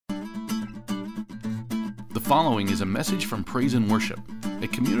following is a message from Praise and Worship, a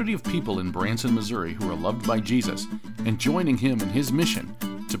community of people in Branson, Missouri who are loved by Jesus and joining Him in His mission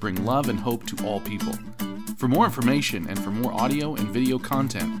to bring love and hope to all people. For more information and for more audio and video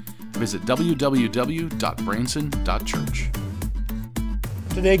content, visit www.branson.church.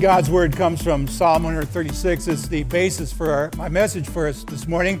 Today, God's Word comes from Psalm 136. It's the basis for my message for us this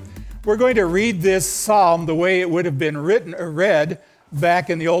morning. We're going to read this psalm the way it would have been written or read back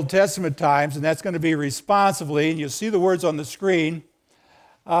in the Old Testament times, and that's going to be responsively. And you'll see the words on the screen.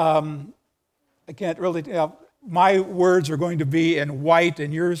 I can't really tell. My words are going to be in white,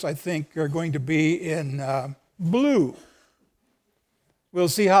 and yours, I think, are going to be in blue. We'll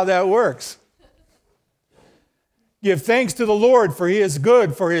see how that works. Give thanks to the Lord, for He is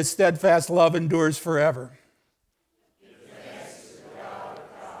good, for His steadfast love endures forever. Give thanks to the God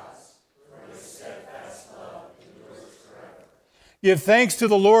of gods, for His steadfast love endures forever. Give thanks to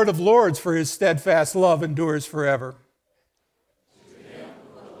the Lord of lords, for His steadfast love endures forever. To Him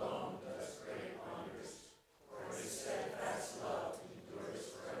who alone does great wonders, for His steadfast love endures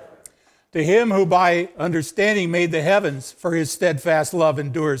forever. To Him who by understanding made the heavens, for His steadfast love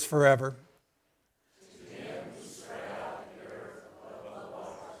endures forever.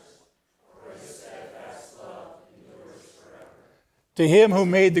 To Him who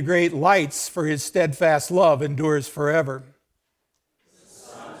made the great lights, for His steadfast love endures forever. The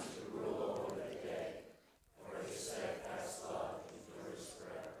sun to rule over the day, for His steadfast love endures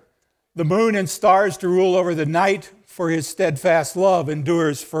forever. The moon and stars to rule over the night, for His steadfast love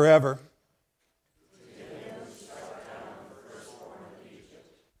endures forever. To Him who struck down the firstborn of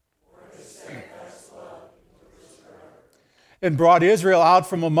Egypt, for His steadfast love endures forever. And brought Israel out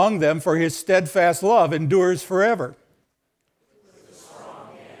from among them, for His steadfast love endures forever.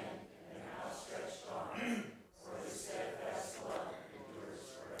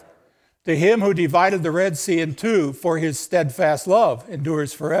 To Him who divided the Red Sea in two, for His steadfast love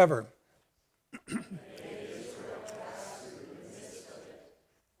endures forever.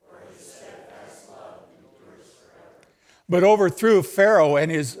 But overthrew Pharaoh and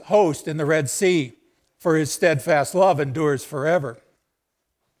his host in the Red Sea, for His steadfast love endures forever.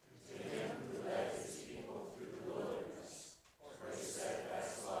 To Him who led His people through the wilderness, for His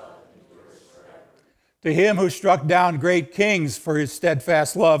steadfast love endures forever. To Him who struck down great kings, for His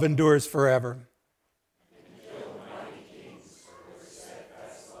steadfast love endures forever. And killed mighty kings, for His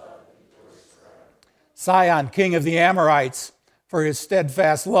steadfast love endures forever. Sihon, king of the Amorites, for His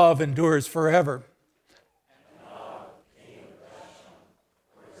steadfast love endures forever. And Og, king of Bashan,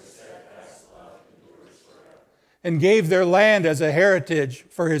 for His steadfast love endures forever. And gave their land as a heritage,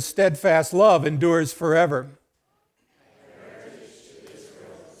 for His steadfast love endures forever.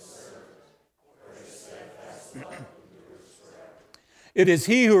 It is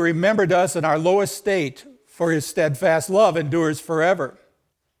He who remembered us in our low estate, for His steadfast love endures forever.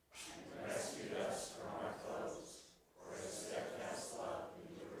 And rescued us from our foes, for His steadfast love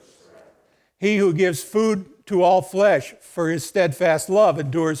endures forever. He who gives food to all flesh, for His steadfast love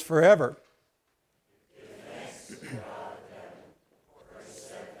endures forever. Give thanks to the God of heaven, for His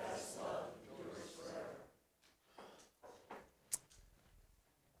steadfast love endures forever.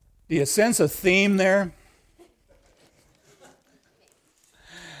 Do you sense a theme there?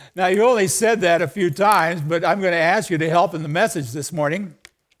 Now, you only said that a few times, but I'm going to ask you to help in the message this morning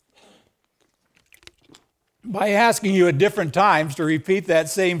by asking you at different times to repeat that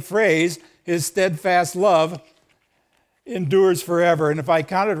same phrase, His steadfast love endures forever. And if I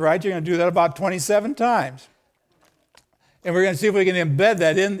counted right, you're going to do that about 27 times. And we're going to see if we can embed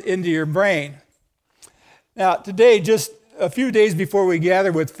that into your brain. Now, today, just a few days before we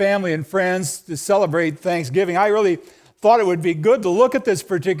gather with family and friends to celebrate Thanksgiving, I really thought it would be good to look at this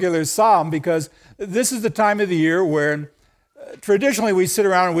particular psalm because this is the time of the year where traditionally we sit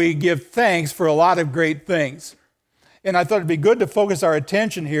around and we give thanks for a lot of great things. And I thought it'd be good to focus our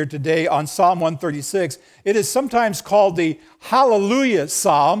attention here today on Psalm 136. It is sometimes called the Hallelujah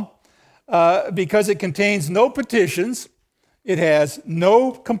Psalm because it contains no petitions, it has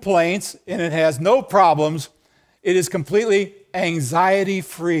no complaints, and it has no problems. It is completely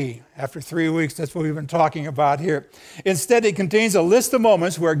anxiety-free. After 3 weeks, that's what we've been talking about here. Instead, it contains a list of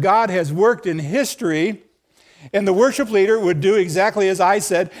moments where God has worked in history, and the worship leader would do exactly as I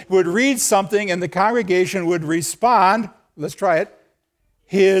said, would read something, and the congregation would respond. Let's try it.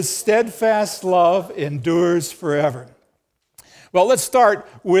 His steadfast love endures forever. Well, let's start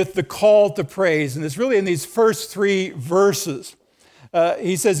with the call to praise, and it's really in these first three verses.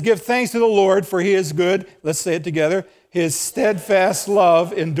 He says, give thanks to the Lord, for He is good. Let's say it together. His steadfast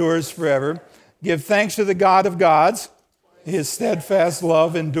love endures forever. Give thanks to the God of gods. His steadfast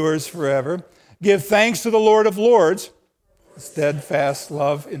love endures forever. Give thanks to the Lord of Lords. Steadfast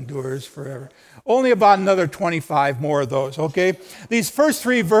love endures forever. Only about another 25 more of those, okay? These first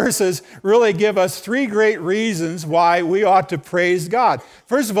 3 verses really give us 3 great reasons why we ought to praise God.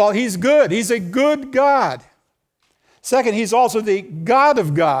 First of all, He's good. He's a good God. Second, He's also the God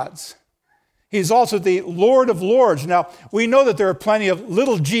of gods. He's also the Lord of lords. Now, we know that there are plenty of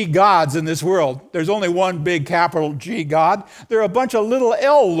little g gods in this world. There's only one big capital G God. There are a bunch of little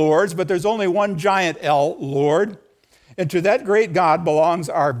L lords, but there's only one giant L Lord. And to that great God belongs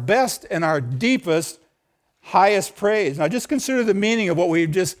our best and our deepest, highest praise. Now, just consider the meaning of what we've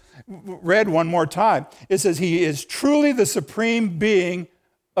just read one more time. It says, He is truly the supreme being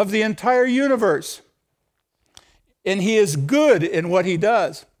of the entire universe. And He is good in what He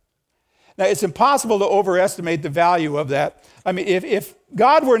does. Now, it's impossible to overestimate the value of that. I mean, if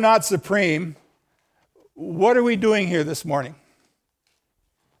God were not supreme, what are we doing here this morning?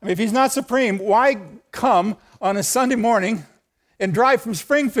 I mean, if He's not supreme, why come on a Sunday morning and drive from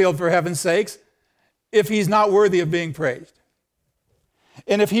Springfield, for heaven's sakes, if He's not worthy of being praised?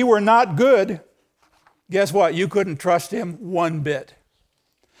 And if He were not good, guess what? You couldn't trust Him one bit.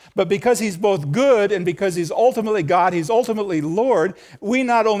 But because He's both good and because He's ultimately God, He's ultimately Lord, we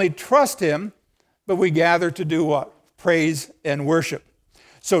not only trust Him, but we gather to do what? Praise and worship.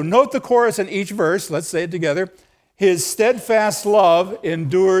 So note the chorus in each verse. Let's say it together. His steadfast love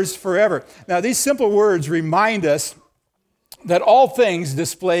endures forever. Now, these simple words remind us that all things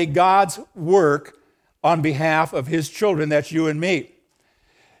display God's work on behalf of His children. That's you and me.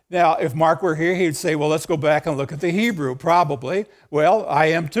 Now, if Mark were here, he'd say, well, let's go back and look at the Hebrew, probably. Well, I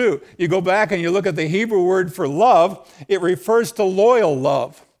am too. You go back and you look at the Hebrew word for love, it refers to loyal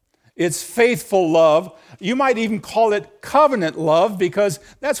love. It's faithful love. You might even call it covenant love because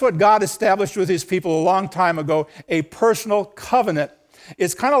that's what God established with His people a long time ago, a personal covenant.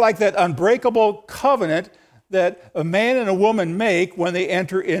 It's kind of like that unbreakable covenant that a man and a woman make when they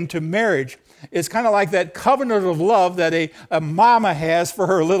enter into marriage. It's kind of like that covenant of love that a mama has for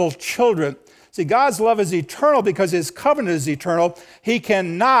her little children. See, God's love is eternal because His covenant is eternal. He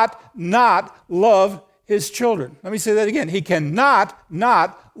cannot not love His children. Let me say that again. He cannot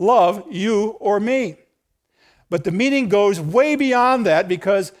not love you or me. But the meaning goes way beyond that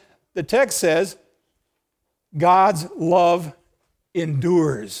because the text says God's love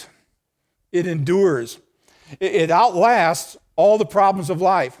endures. It endures. It outlasts all the problems of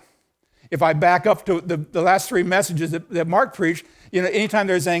life. If I back up to the last 3 messages that Mark preached, anytime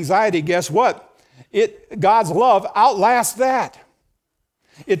there's anxiety, guess what? God's love outlasts that.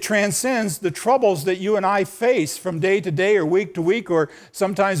 It transcends the troubles that you and I face from day to day or week to week or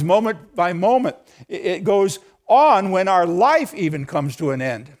sometimes moment by moment. It goes on when our life even comes to an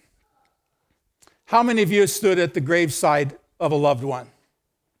end. How many of you stood at the graveside of a loved one?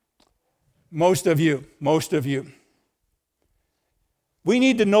 Most of you. We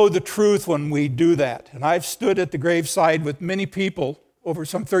need to know the truth when we do that. And I've stood at the graveside with many people over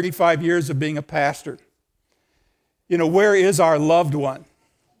some 35 years of being a pastor. Where is our loved one?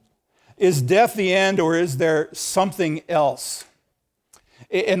 Is death the end or is there something else?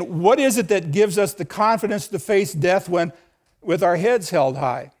 And what is it that gives us the confidence to face death with our heads held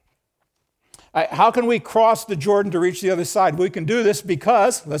high? How can we cross the Jordan to reach the other side? We can do this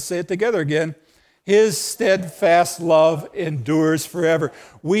because, let's say it together again, His steadfast love endures forever.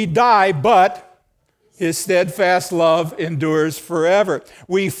 We die, but His steadfast love endures forever.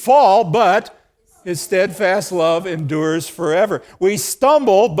 We fall, but His steadfast love endures forever. We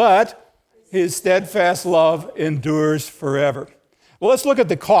stumble, but His steadfast love endures forever. Well, let's look at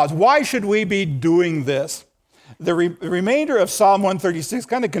the cause. Why should we be doing this? The remainder of Psalm 136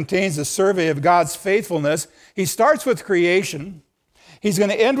 kind of contains a survey of God's faithfulness. He starts with creation. He's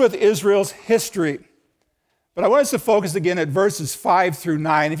going to end with Israel's history. But I want us to focus again at verses 5 through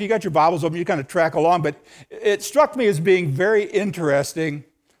 9. If you got your Bibles open, you kind of track along. But it struck me as being very interesting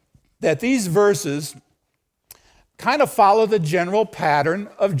that these verses kind of follow the general pattern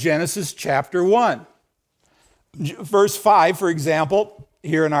of Genesis chapter 1. Verse 5, for example,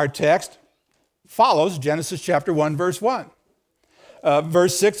 here in our text, follows Genesis chapter 1, verse 1.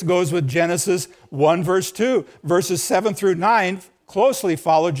 Verse 6 goes with Genesis 1, verse 2. Verses 7 through 9 closely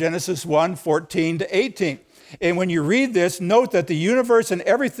follow Genesis 1, 14 to 18. And when you read this, note that the universe and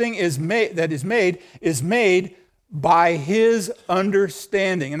everything that is made by His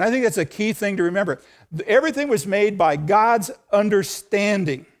understanding. And I think that's a key thing to remember. Everything was made by God's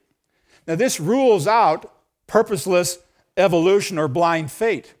understanding. Now, this rules out purposeless evolution or blind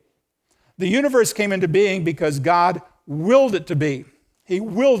fate. The universe came into being because God willed it to be. He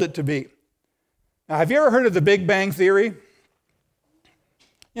willed it to be. Now, have you ever heard of the Big Bang Theory?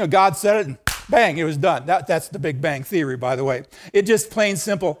 God said it and Bang, it was done. That's the Big Bang Theory, by the way. It just plain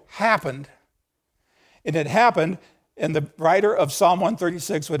simple happened. And it happened, and the writer of Psalm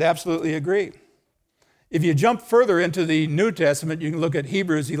 136 would absolutely agree. If you jump further into the New Testament, you can look at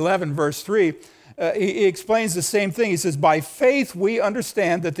Hebrews 11, verse 3. He explains the same thing. He says, by faith we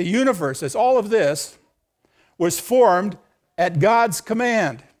understand that the universe, as all of this, was formed at God's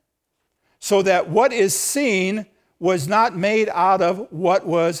command, so that what is seen was not made out of what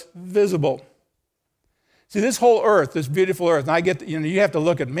was visible. See, this whole earth, this beautiful earth, and I get, you have to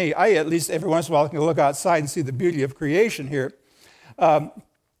look at me. I, at least every once in a while, can look outside and see the beauty of creation here. But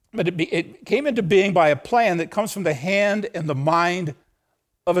it came into being by a plan that comes from the hand and the mind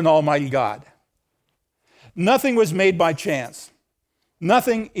of an almighty God. Nothing was made by chance.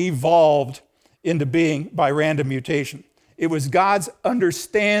 Nothing evolved into being by random mutation. It was God's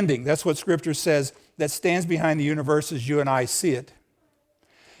understanding, that's what Scripture says, that stands behind the universe as you and I see it.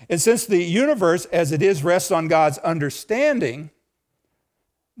 And since the universe, as it is, rests on God's understanding,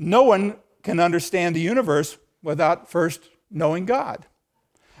 no one can understand the universe without first knowing God.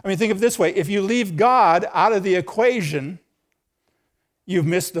 I mean, think of it this way. If you leave God out of the equation, you've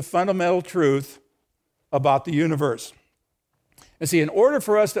missed the fundamental truth about the universe. And see, in order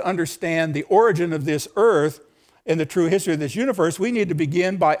for us to understand the origin of this earth and the true history of this universe, we need to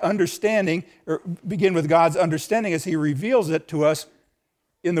begin by understanding, or begin with God's understanding as he reveals it to us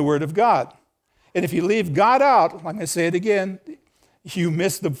in the Word of God. And if you leave God out, I'm going to say it again, you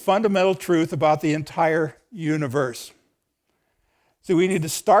miss the fundamental truth about the entire universe. So we need to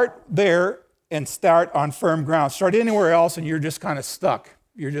start there and start on firm ground. Start anywhere else and you're just kind of stuck.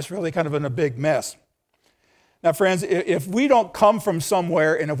 You're just really kind of in a big mess. Now, friends, if we don't come from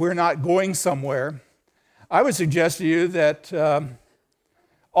somewhere and if we're not going somewhere, I would suggest to you that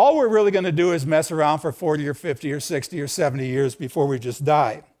all we're really going to do is mess around for 40 or 50 or 60 or 70 years before we just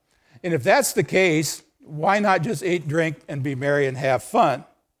die. And if that's the case, why not just eat, drink, and be merry and have fun?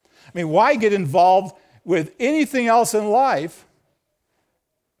 I mean, why get involved with anything else in life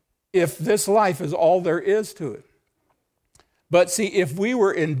if this life is all there is to it? But see, if we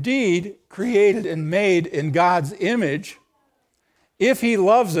were indeed created and made in God's image, if he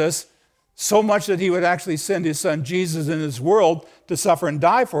loves us so much that he would actually send his son Jesus in this world to suffer and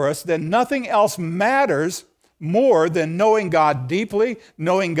die for us, then nothing else matters more than knowing God deeply,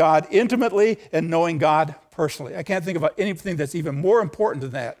 knowing God intimately, and knowing God personally. I can't think of anything that's even more important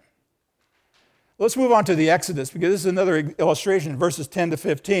than that. Let's move on to the Exodus, because this is another illustration, verses 10 to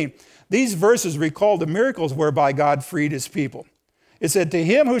 15. These verses recall the miracles whereby God freed his people. It said, to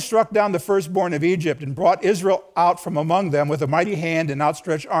him who struck down the firstborn of Egypt and brought Israel out from among them with a mighty hand and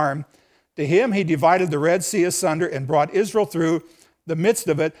outstretched arm, to him he divided the Red Sea asunder and brought Israel through the midst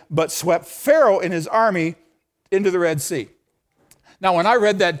of it, but swept Pharaoh and his army into the Red Sea. Now, when I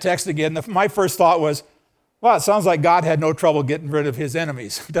read that text again, my first thought was, well, it sounds like God had no trouble getting rid of his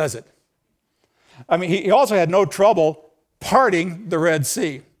enemies, does it? I mean, he also had no trouble parting the Red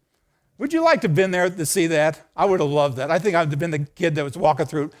Sea. Would you like to have been there to see that? I would have loved that. I think I would have been the kid that was walking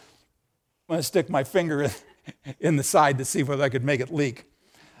through. I'm going to stick my finger in the side to see whether I could make it leak.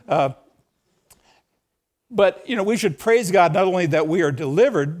 But, we should praise God not only that we are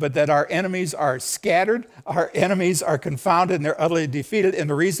delivered, but that our enemies are scattered, our enemies are confounded, and they're utterly defeated. And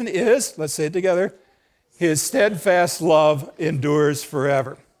the reason is, let's say it together, his steadfast love endures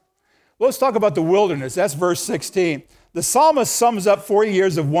forever. Let's talk about the wilderness. That's verse 16. The psalmist sums up 40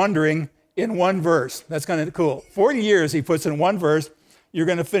 years of wandering in one verse. That's kind of cool. 40 years he puts in one verse. You're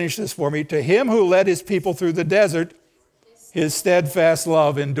going to finish this for me. To him who led his people through the desert, his steadfast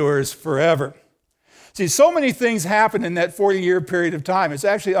love endures forever. See, so many things happened in that 40-year period of time. It's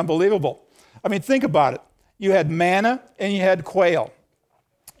actually unbelievable. I mean, think about it. You had manna and you had quail.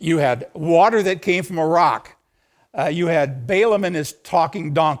 You had water that came from a rock. You had Balaam and his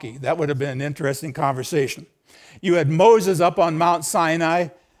talking donkey. That would have been an interesting conversation. You had Moses up on Mount Sinai.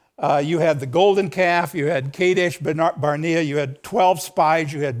 You had the golden calf. You had Kadesh Barnea. You had 12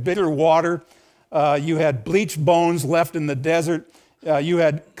 spies. You had bitter water. You had bleached bones left in the desert. You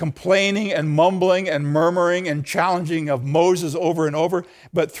had complaining and mumbling and murmuring and challenging of Moses over and over.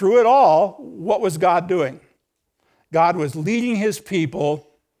 But through it all, what was God doing? God was leading his people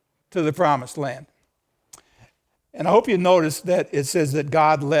to the promised land. And I hope you notice that it says that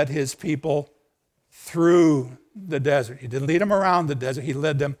God led his people through the desert. He didn't lead them around the desert. He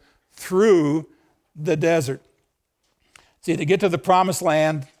led them through the desert. See, to get to the promised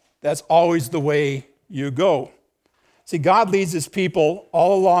land, that's always the way you go. See, God leads his people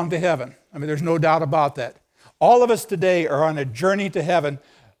all along to heaven. I mean, there's no doubt about that. All of us today are on a journey to heaven,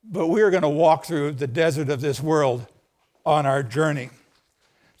 but we are going to walk through the desert of this world on our journey.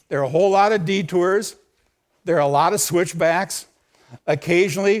 There are a whole lot of detours. There are a lot of switchbacks.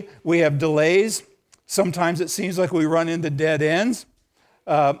 Occasionally, we have delays. Sometimes it seems like we run into dead ends.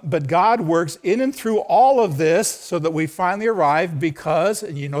 But God works in and through all of this so that we finally arrive because,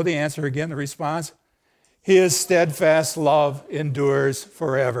 and you know the answer again, the response, His steadfast love endures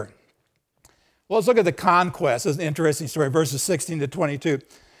forever. Well, let's look at the conquest. This is an interesting story, verses 16 to 22.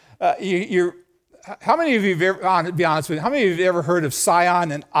 How many of you have ever, be honest with you, how many of you have ever heard of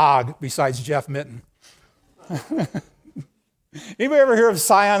Sihon and Og besides Jeff Mitten? Anybody ever hear of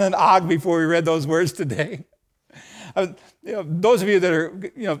Sihon and Og before we read those words today? Those of you that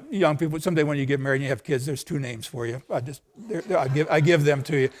are young people, someday when you get married and you have kids, there's two names for you. I give them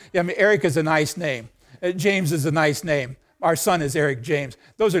to you. Yeah, I mean, Eric is a nice name. James is a nice name. Our son is Eric James.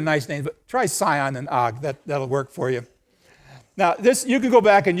 Those are nice names, but try Sihon and Og. That'll work for you. Now, this you can go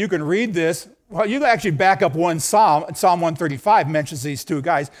back and you can read this. Well, you can actually back up one psalm. Psalm 135 mentions these two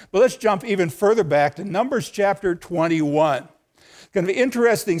guys. But let's jump even further back to Numbers chapter 21. It's going to be an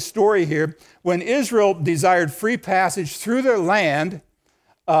interesting story here. When Israel desired free passage through their land,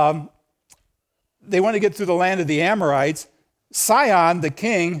 they wanted to get through the land of the Amorites. Sihon, the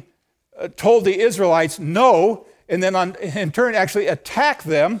king, told the Israelites no, and then in turn actually attacked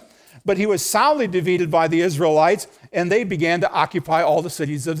them. But he was soundly defeated by the Israelites, and they began to occupy all the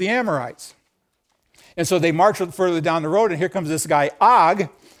cities of the Amorites. And so they marched further down the road, and here comes this guy Og,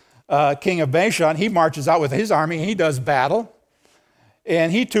 king of Bashan. He marches out with his army, and he does battle.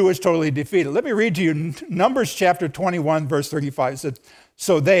 And he too is totally defeated. Let me read to you Numbers chapter 21, verse 35. It says,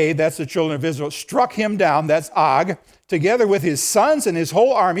 so they, that's the children of Israel, struck him down, that's Og, together with his sons and his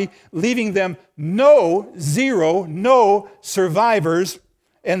whole army, leaving them no survivors,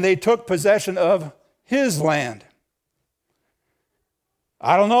 and they took possession of his land.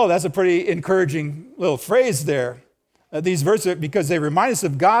 I don't know, that's a pretty encouraging little phrase there. These verses, because they remind us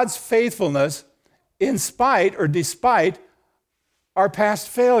of God's faithfulness in spite or despite our past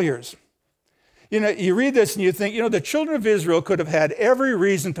failures. You read this and you think, the children of Israel could have had every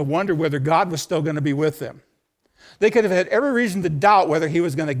reason to wonder whether God was still going to be with them. They could have had every reason to doubt whether he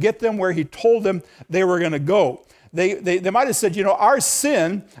was going to get them where he told them they were going to go. They might have said, our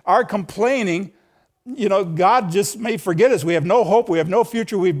sin, our complaining, God just may forget us. We have no hope. We have no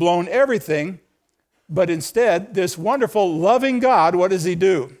future. We've blown everything. But instead, this wonderful, loving God, what does he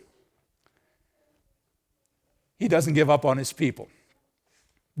do? He doesn't give up on his people.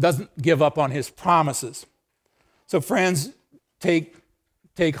 Doesn't give up on his promises. So friends, take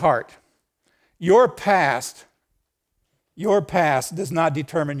heart. Your past does not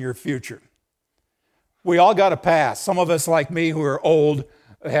determine your future. We all got a past. Some of us, like me, who are old,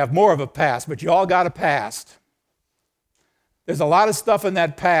 have more of a past, but you all got a past. There's a lot of stuff in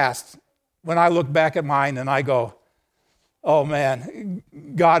that past when I look back at mine and I go, oh man,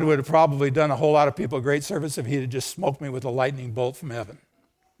 God would have probably done a whole lot of people a great service if he had just smoked me with a lightning bolt from heaven.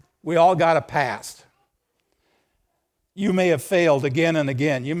 We all got a past. You may have failed again and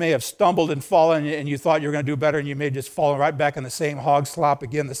again. You may have stumbled and fallen and you thought you were going to do better and you may have just fallen right back in the same hog slop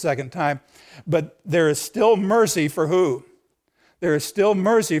again the second time. But there is still mercy for who? There is still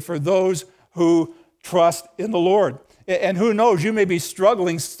mercy for those who trust in the Lord. And who knows, you may be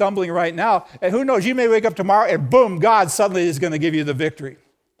struggling, stumbling right now. And who knows, you may wake up tomorrow and boom, God suddenly is going to give you the victory.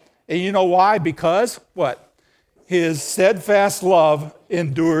 And you know why? Because what? His steadfast love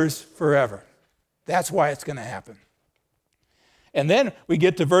endures forever. That's why it's going to happen. And then we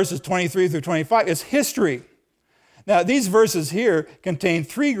get to verses 23 through 25. It's history. Now, these verses here contain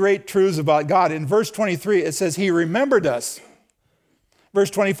three great truths about God. In verse 23, it says, he remembered us. Verse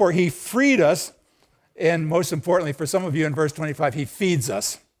 24, he freed us. And most importantly, for some of you in verse 25, he feeds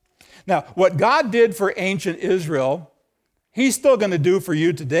us. Now, what God did for ancient Israel, he's still going to do for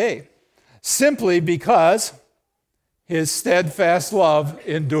you today, simply because his steadfast love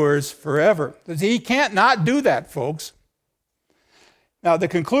endures forever. He can't not do that, folks. Now, the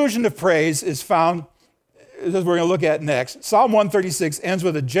conclusion of praise is found, as we're going to look at next. Psalm 136 ends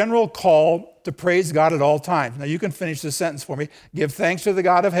with a general call to praise God at all times. Now, you can finish this sentence for me. Give thanks to the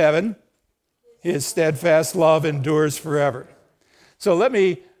God of heaven. His steadfast love endures forever. So let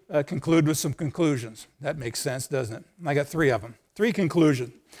me conclude with some conclusions. That makes sense, doesn't it? I got three of them. Three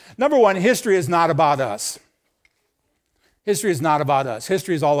conclusions. Number one, history is not about us. History is not about us.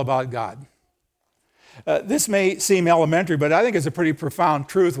 History is all about God. This may seem elementary, but I think it's a pretty profound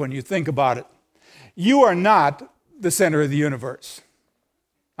truth when you think about it. You are not the center of the universe.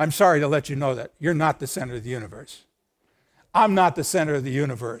 I'm sorry to let you know that. You're not the center of the universe. I'm not the center of the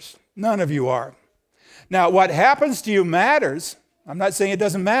universe. None of you are. Now, what happens to you matters. I'm not saying it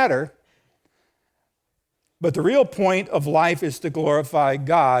doesn't matter. But the real point of life is to glorify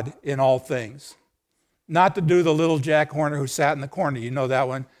God in all things. Not to do the little Jack Horner who sat in the corner. You know that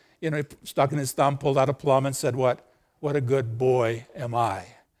one. He stuck in his thumb, pulled out a plum, and said, what a good boy am I.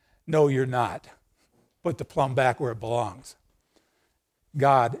 No, you're not. Put the plum back where it belongs.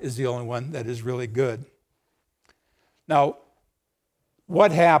 God is the only one that is really good. Now,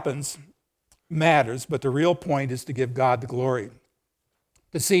 what happens matters, but the real point is to give God the glory.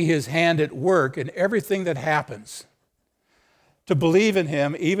 To see his hand at work in everything that happens. To believe in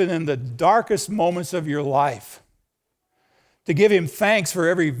him even in the darkest moments of your life. To give him thanks for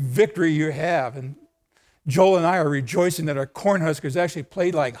every victory you have. And Joel and I are rejoicing that our Cornhuskers actually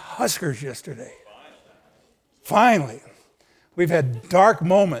played like Huskers yesterday. Finally. We've had dark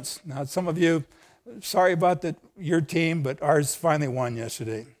moments. Now, some of you, sorry about your team, but ours finally won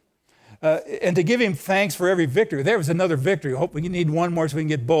yesterday. And to give him thanks for every victory. There was another victory. Hope we need one more so we can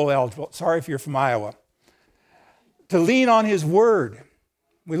get bowl eligible. Sorry if you're from Iowa. To lean on his word.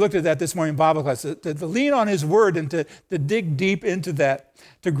 We looked at that this morning in Bible class. To lean on his word and to dig deep into that.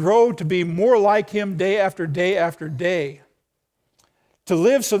 To grow to be more like him day after day after day. To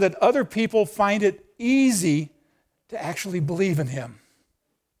live so that other people find it easy to actually believe in him.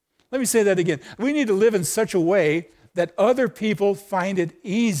 Let me say that again. We need to live in such a way that other people find it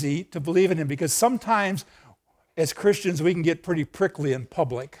easy to believe in him, because sometimes as Christians we can get pretty prickly in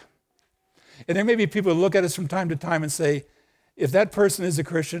public. And there may be people who look at us from time to time and say, if that person is a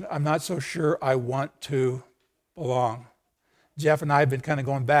Christian, I'm not so sure I want to belong. Jeff and I have been kind of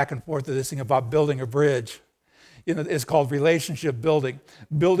going back and forth to this thing about building a bridge. It's called relationship building.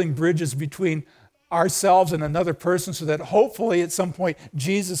 Building bridges between ourselves and another person so that hopefully at some point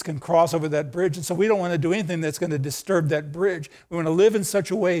Jesus can cross over that bridge. And so we don't want to do anything that's going to disturb that bridge. We want to live in such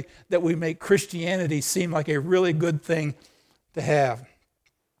a way that we make Christianity seem like a really good thing to have.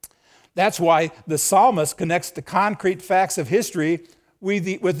 That's why the psalmist connects the concrete facts of history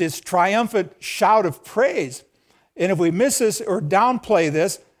with this triumphant shout of praise. And if we miss this or downplay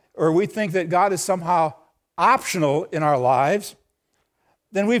this, or we think that God is somehow optional in our lives,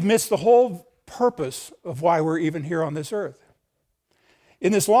 then we've missed the whole purpose of why we're even here on this earth.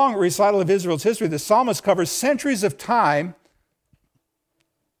 In this long recital of Israel's history, the psalmist covers centuries of time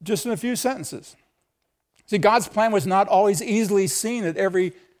just in a few sentences. See, God's plan was not always easily seen at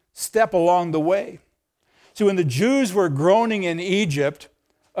every step along the way. See, when the Jews were groaning in Egypt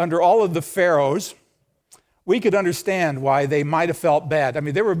under all of the pharaohs, we could understand why they might have felt bad. I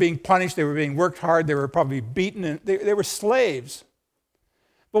mean, they were being punished, they were being worked hard, they were probably beaten, and they were slaves.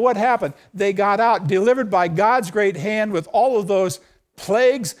 But what happened? They got out, delivered by God's great hand with all of those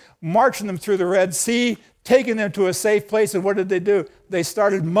plagues, marching them through the Red Sea, taking them to a safe place. And what did they do? They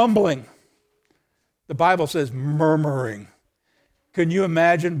started mumbling. The Bible says murmuring. Can you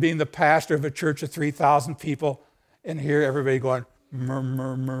imagine being the pastor of a church of 3,000 people and hear everybody going,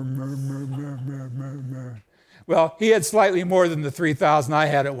 murmur, murmur, murmur, murmur, murmur? Well, he had slightly more than the 3,000 I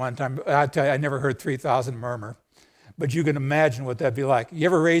had at one time. I tell you, I never heard 3,000 murmur. But you can imagine what that'd be like. You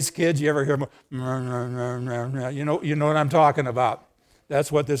ever raise kids? You ever hear them? You know what I'm talking about.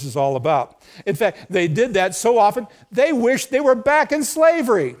 That's what this is all about. In fact, they did that so often, they wished they were back in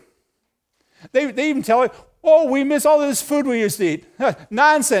slavery. They even tell it, oh, we miss all this food we used to eat.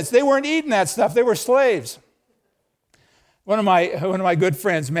 Nonsense. They weren't eating that stuff. They were slaves. One of my good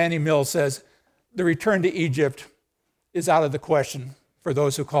friends, Manny Mills, says, the return to Egypt is out of the question for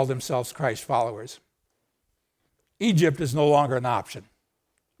those who call themselves Christ followers. Egypt is no longer an option.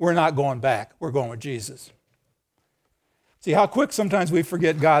 We're not going back. We're going with Jesus. See how quick sometimes we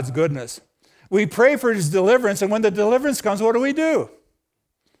forget God's goodness. We pray for his deliverance, and when the deliverance comes, what do?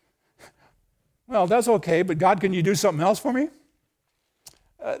 Well, that's okay, but God, can you do something else for me?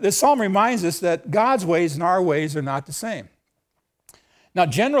 This psalm reminds us that God's ways and our ways are not the same. Now,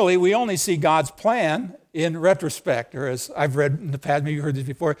 generally, we only see God's plan in retrospect, or as I've read in the past, maybe you heard this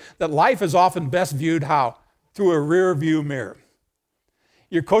before, that life is often best viewed how? Through a rear view mirror.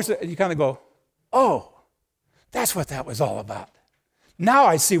 You're coached, and you kind of go, oh, that's what that was all about. Now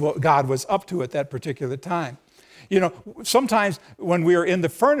I see what God was up to at that particular time. Sometimes when we are in the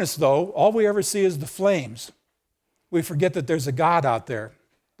furnace, though, all we ever see is the flames. We forget that there's a God out there,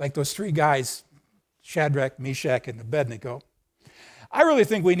 like those three guys, Shadrach, Meshach, and Abednego. I really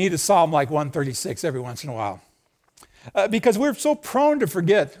think we need a psalm like 136 every once in a while. Because we're so prone to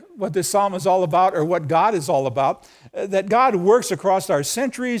forget what this psalm is all about or what God is all about, that God works across our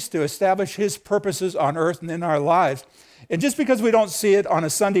centuries to establish his purposes on earth and in our lives. And just because we don't see it on a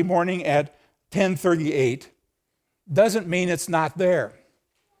Sunday morning at 10:38 doesn't mean it's not there.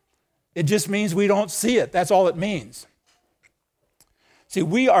 It just means we don't see it. That's all it means. See,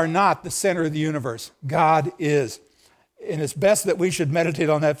 we are not the center of the universe. God is. And it's best that we should meditate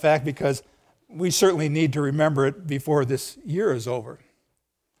on that fact because we certainly need to remember it before this year is over.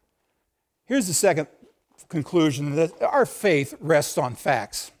 Here's the second conclusion, that our faith rests on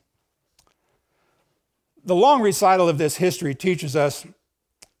facts. The long recital of this history teaches us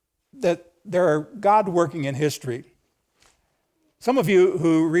that there are God working in history. Some of you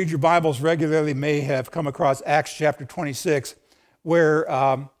who read your Bibles regularly may have come across Acts chapter 26, where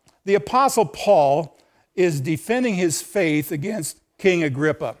the Apostle Paul is defending his faith against King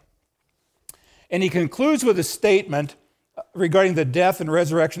Agrippa. And he concludes with a statement regarding the death and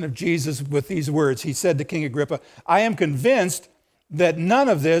resurrection of Jesus with these words. He said to King Agrippa, "I am convinced that none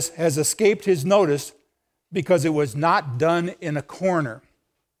of this has escaped his notice because it was not done in a corner."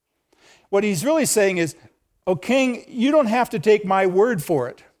 What he's really saying is, "Oh, King, you don't have to take my word for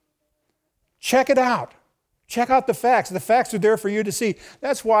it. Check it out. Check out the facts. The facts are there for you to see."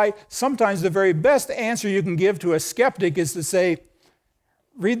 That's why sometimes the very best answer you can give to a skeptic is to say,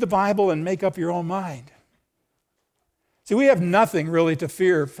 read the Bible and make up your own mind. See, we have nothing really to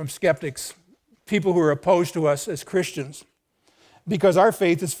fear from skeptics, people who are opposed to us as Christians, because our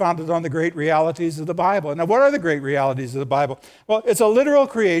faith is founded on the great realities of the Bible. Now, what are the great realities of the Bible? Well, it's a literal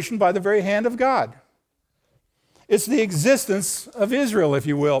creation by the very hand of God. It's the existence of Israel, if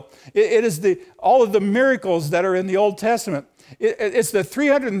you will. It is all of the miracles that are in the Old Testament. It's the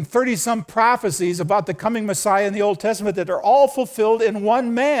 330-some prophecies about the coming Messiah in the Old Testament that are all fulfilled in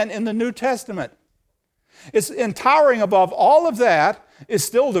one man in the New Testament. And towering above all of that is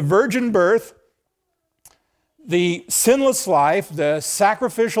still the virgin birth, the sinless life, the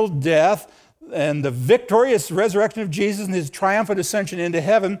sacrificial death, and the victorious resurrection of Jesus and his triumphant ascension into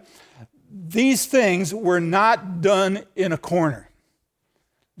heaven. These things were not done in a corner.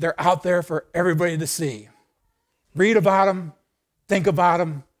 They're out there for everybody to see. Read about them, think about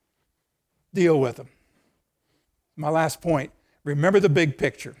them, deal with them. My last point, remember the big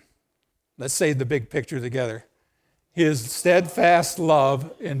picture. Let's say the big picture together. His steadfast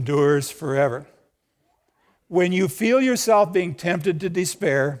love endures forever. When you feel yourself being tempted to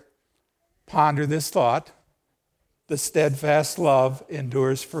despair, ponder this thought: the steadfast love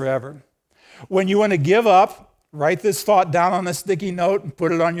endures forever. When you want to give up, write this thought down on a sticky note and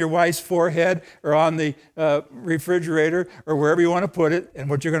put it on your wife's forehead or on the refrigerator or wherever you want to put it. And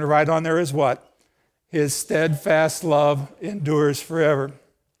what you're going to write on there is what? His steadfast love endures forever.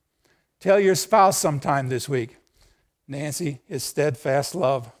 Tell your spouse sometime this week, Nancy, his steadfast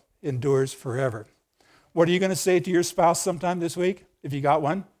love endures forever. What are you going to say to your spouse sometime this week, if you got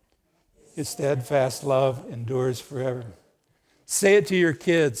one? His steadfast love endures forever. Say it to your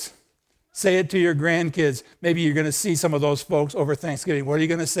kids. Say it to your grandkids. Maybe you're going to see some of those folks over Thanksgiving. What are you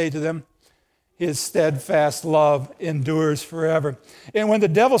going to say to them? His steadfast love endures forever. And when the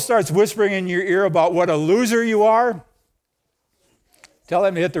devil starts whispering in your ear about what a loser you are, tell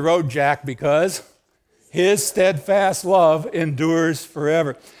him to hit the road, Jack, because his steadfast love endures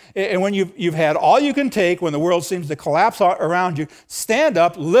forever. And when you've had all you can take, when the world seems to collapse around you, stand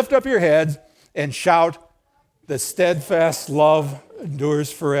up, lift up your heads, and shout, the steadfast love endures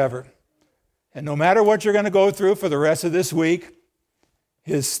forever. And no matter what you're going to go through for the rest of this week,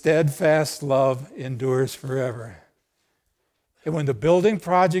 his steadfast love endures forever. And when the building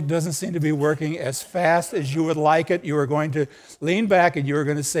project doesn't seem to be working as fast as you would like it, you are going to lean back and you are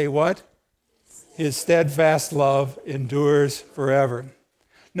going to say what? His steadfast love endures forever.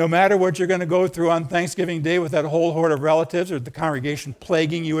 No matter what you're going to go through on Thanksgiving Day with that whole horde of relatives or the congregation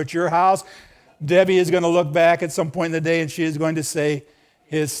plaguing you at your house, Debbie is going to look back at some point in the day and she is going to say,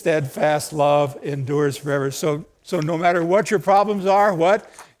 his steadfast love endures forever. So no matter what your problems are, what?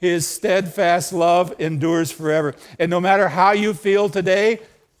 His steadfast love endures forever. And no matter how you feel today,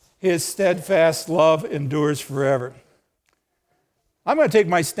 his steadfast love endures forever. I'm going to take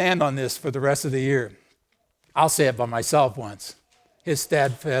my stand on this for the rest of the year. I'll say it by myself once. His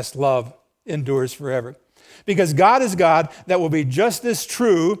steadfast love endures forever. Because God is God that will be just as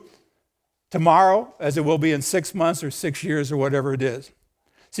true tomorrow as it will be in 6 months or 6 years or whatever it is.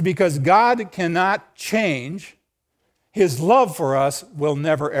 See, because God cannot change, his love for us will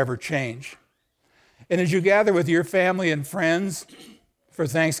never, ever change. And as you gather with your family and friends for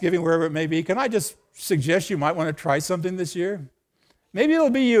Thanksgiving, wherever it may be, can I just suggest you might want to try something this year? Maybe it'll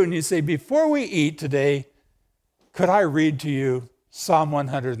be you, and you say, before we eat today, could I read to you Psalm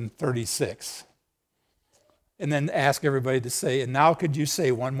 136? And then ask everybody to say, and now could you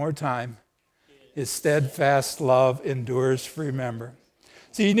say one more time, his steadfast love endures forever.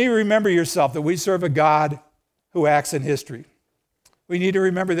 See, you need to remember yourself that we serve a God who acts in history. We need to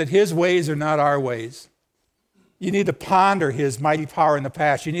remember that his ways are not our ways. You need to ponder his mighty power in the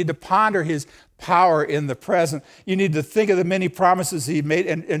past. You need to ponder his power in the present. You need to think of the many promises he made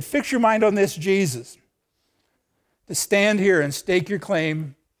and fix your mind on this Jesus. To stand here and stake your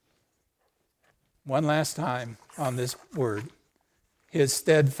claim one last time on this word. His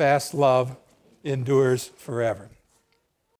steadfast love endures forever.